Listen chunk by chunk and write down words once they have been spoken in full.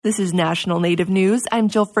This is National Native News. I'm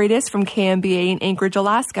Jill Freitas from KMBA in Anchorage,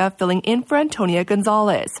 Alaska, filling in for Antonia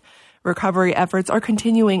Gonzalez. Recovery efforts are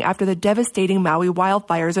continuing after the devastating Maui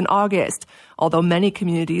wildfires in August. Although many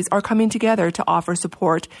communities are coming together to offer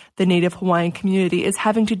support, the Native Hawaiian community is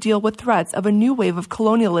having to deal with threats of a new wave of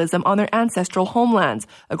colonialism on their ancestral homelands,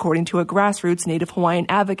 according to a grassroots Native Hawaiian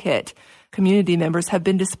advocate. Community members have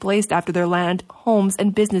been displaced after their land, homes,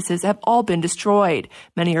 and businesses have all been destroyed.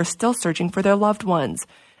 Many are still searching for their loved ones.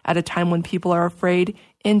 At a time when people are afraid,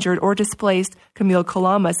 injured, or displaced, Camille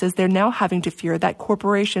Kalama says they're now having to fear that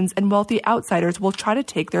corporations and wealthy outsiders will try to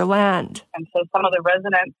take their land. And so some of the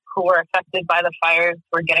residents who were affected by the fires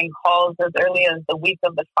were getting calls as early as the week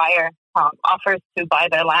of the fire, offers to buy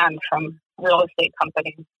their land from real estate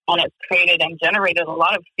companies. And it's created and generated a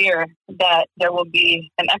lot of fear that there will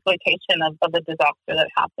be an exploitation of the disaster that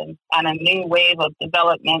happened and a new wave of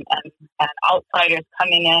development and outsiders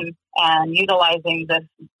coming in and utilizing this,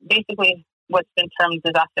 basically what's been termed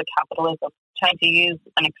disaster capitalism, trying to use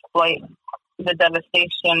and exploit the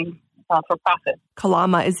devastation for profit.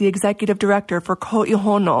 Kalama is the executive director for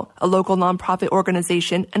Ko'ihono, a local nonprofit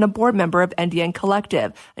organization, and a board member of Endian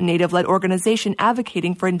Collective, a Native-led organization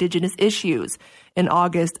advocating for Indigenous issues. In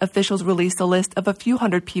August, officials released a list of a few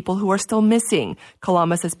hundred people who are still missing.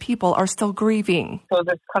 Kalama says people are still grieving. So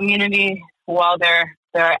this community, while there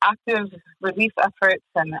are active relief efforts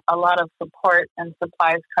and a lot of support and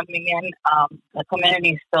supplies coming in, the community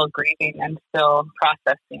is still grieving and still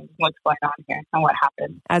processing what's going on here and what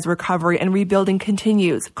happened. As recovery and rebuilding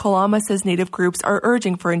continues, Kalama says Native groups are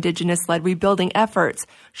urging for Indigenous-led rebuilding efforts.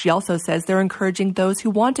 She also says they're encouraging those who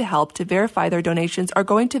want to help to verify their donations are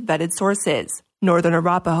going to vetted sources. Northern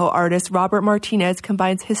Arapaho artist Robert Martinez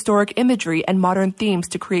combines historic imagery and modern themes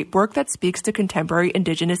to create work that speaks to contemporary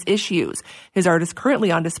Indigenous issues. His art is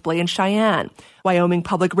currently on display in Cheyenne. Wyoming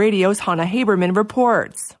Public Radio's Hannah Haberman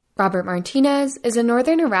reports. Robert Martinez is a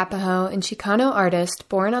Northern Arapaho and Chicano artist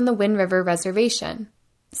born on the Wind River Reservation.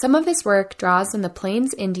 Some of his work draws on the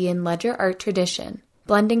Plains Indian ledger art tradition,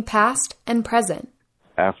 blending past and present.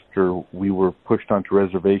 After we were pushed onto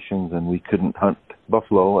reservations and we couldn't hunt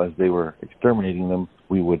buffalo as they were exterminating them,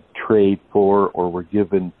 we would trade for or were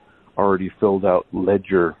given already filled out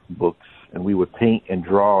ledger books, and we would paint and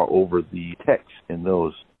draw over the text in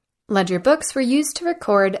those. Ledger books were used to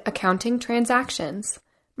record accounting transactions.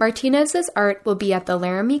 Martinez's art will be at the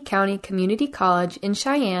Laramie County Community College in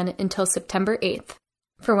Cheyenne until September 8th.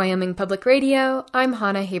 For Wyoming Public Radio, I'm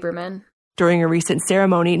Hannah Haberman. During a recent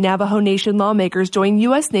ceremony, Navajo Nation lawmakers joined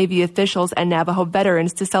U.S. Navy officials and Navajo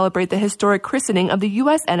veterans to celebrate the historic christening of the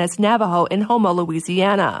USNS Navajo in Houma,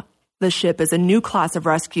 Louisiana. The ship is a new class of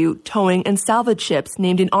rescue, towing, and salvage ships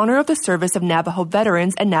named in honor of the service of Navajo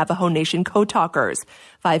veterans and Navajo Nation code talkers.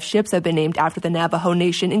 5 ships have been named after the Navajo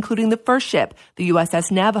Nation, including the first ship, the USS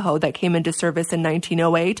Navajo, that came into service in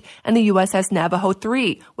 1908, and the USS Navajo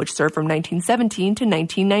III, which served from 1917 to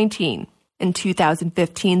 1919. In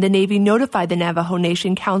 2015, the Navy notified the Navajo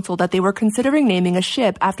Nation Council that they were considering naming a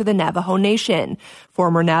ship after the Navajo Nation.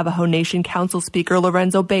 Former Navajo Nation Council Speaker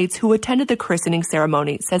Lorenzo Bates, who attended the christening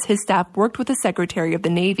ceremony, says his staff worked with the Secretary of the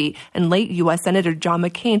Navy and late U.S. Senator John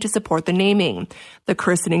McCain to support the naming. The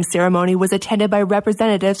christening ceremony was attended by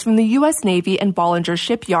representatives from the U.S. Navy and Bollinger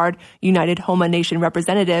Shipyard, United Houma Nation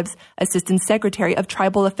representatives, Assistant Secretary of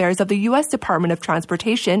Tribal Affairs of the U.S. Department of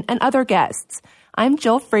Transportation, and other guests. I'm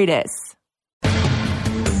Jill Freitas.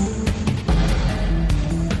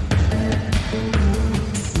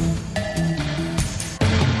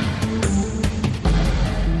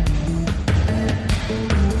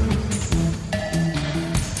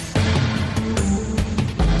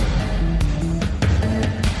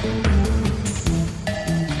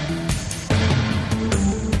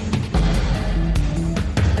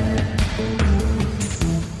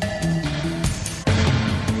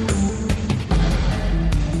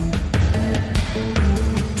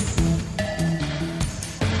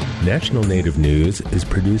 National Native News is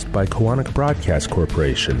produced by Koahnic Broadcast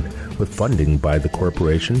Corporation with funding by the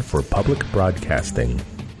Corporation for Public Broadcasting.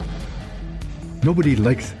 Nobody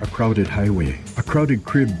likes a crowded highway. A crowded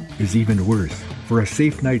crib is even worse. For a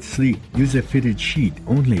safe night's sleep, use a fitted sheet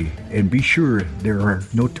only and be sure there are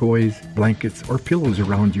no toys, blankets, or pillows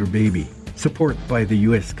around your baby. Support by the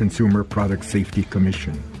U.S. Consumer Product Safety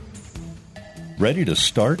Commission. Ready to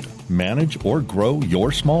start, manage, or grow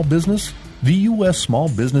your small business? The U.S. Small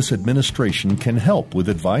Business Administration can help with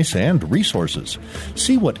advice and resources.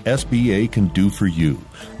 See what SBA can do for you.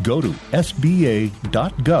 Go to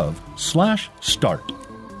sba.gov/start.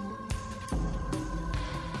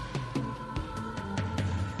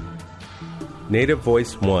 Native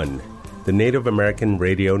Voice One, the Native American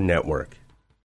Radio Network.